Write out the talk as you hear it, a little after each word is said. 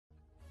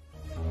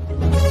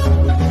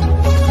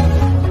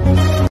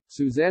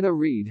Susanna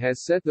Reid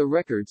has set the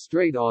record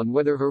straight on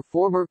whether her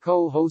former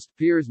co-host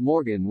Piers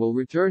Morgan will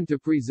return to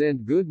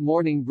present Good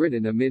Morning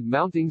Britain amid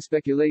mounting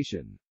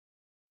speculation.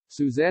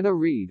 Susanna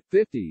Reid,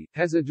 50,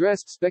 has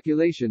addressed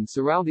speculation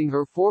surrounding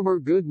her former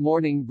Good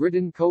Morning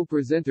Britain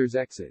co-presenter's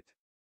exit.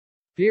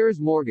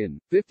 Piers Morgan,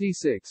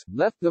 56,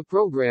 left the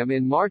program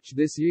in March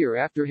this year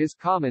after his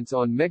comments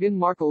on Meghan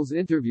Markle's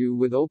interview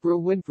with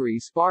Oprah Winfrey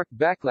sparked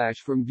backlash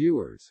from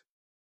viewers.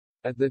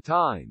 At the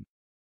time,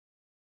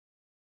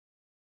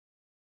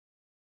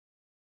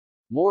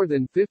 more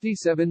than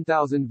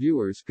 57,000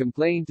 viewers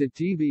complained to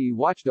TV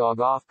watchdog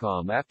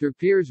Ofcom after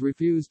Piers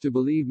refused to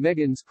believe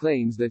Meghan's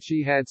claims that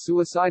she had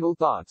suicidal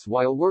thoughts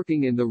while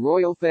working in the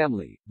royal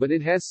family, but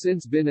it has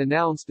since been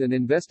announced an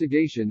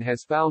investigation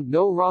has found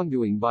no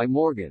wrongdoing by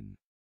Morgan.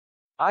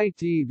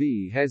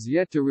 ITV has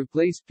yet to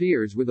replace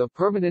Piers with a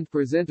permanent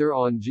presenter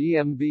on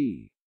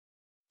GMB.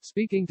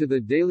 Speaking to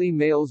the Daily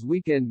Mail's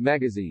Weekend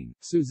magazine,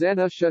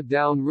 Susanna shut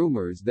down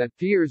rumours that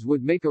Piers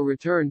would make a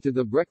return to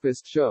the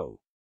breakfast show.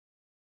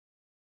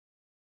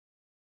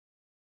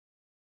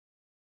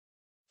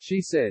 She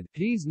said,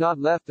 "He's not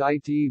left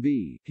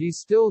ITV, he's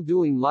still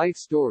doing life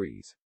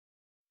stories.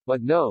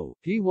 But no,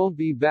 he won't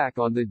be back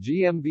on the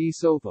GMB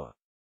sofa."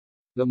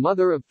 The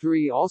mother of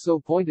three also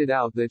pointed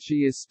out that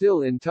she is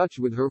still in touch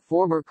with her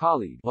former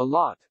colleague, a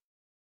lot.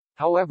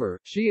 However,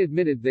 she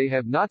admitted they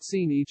have not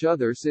seen each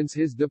other since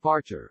his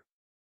departure.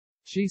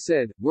 She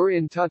said, "We're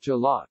in touch a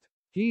lot.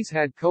 He's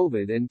had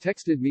COVID and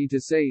texted me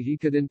to say he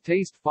couldn't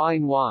taste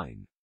fine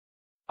wine.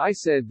 I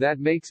said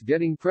that makes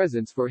getting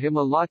presents for him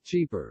a lot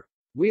cheaper.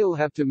 We'll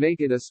have to make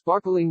it a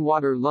sparkling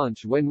water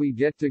lunch when we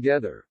get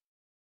together."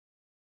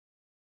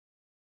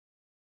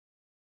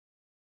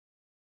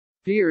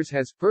 Piers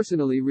has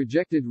personally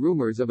rejected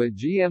rumours of a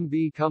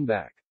GMB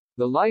comeback.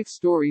 The Life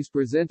Stories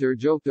presenter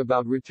joked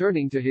about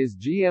returning to his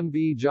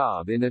GMB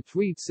job in a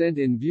tweet sent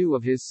in view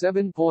of his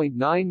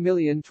 7.9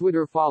 million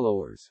Twitter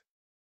followers.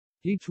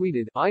 He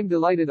tweeted, "I'm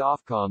delighted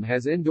Ofcom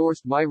has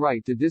endorsed my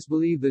right to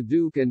disbelieve the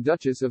Duke and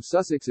Duchess of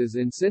Sussex's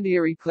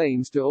incendiary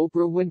claims to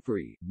Oprah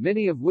Winfrey,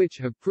 many of which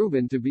have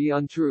proven to be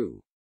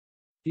untrue."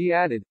 He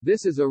added,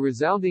 "This is a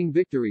resounding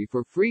victory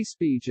for free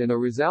speech and a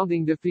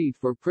resounding defeat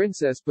for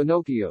Princess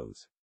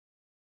Pinocchios.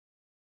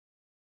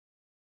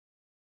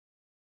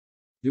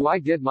 Do I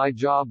get my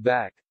job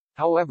back?"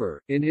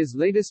 However, in his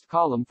latest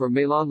column for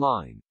Mail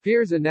Online,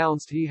 Piers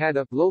announced he had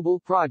a global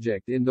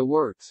project in the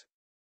works.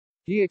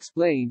 He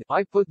explained,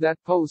 "I put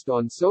that post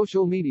on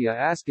social media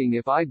asking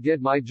if I'd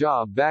get my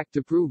job back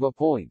to prove a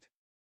point.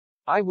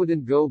 I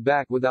wouldn't go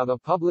back without a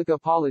public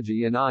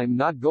apology and I'm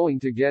not going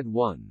to get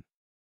one."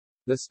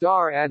 The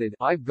star added,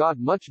 "I've got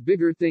much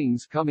bigger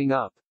things coming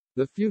up.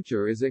 The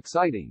future is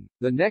exciting.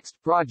 The next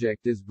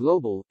project is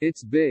global,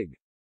 it's big.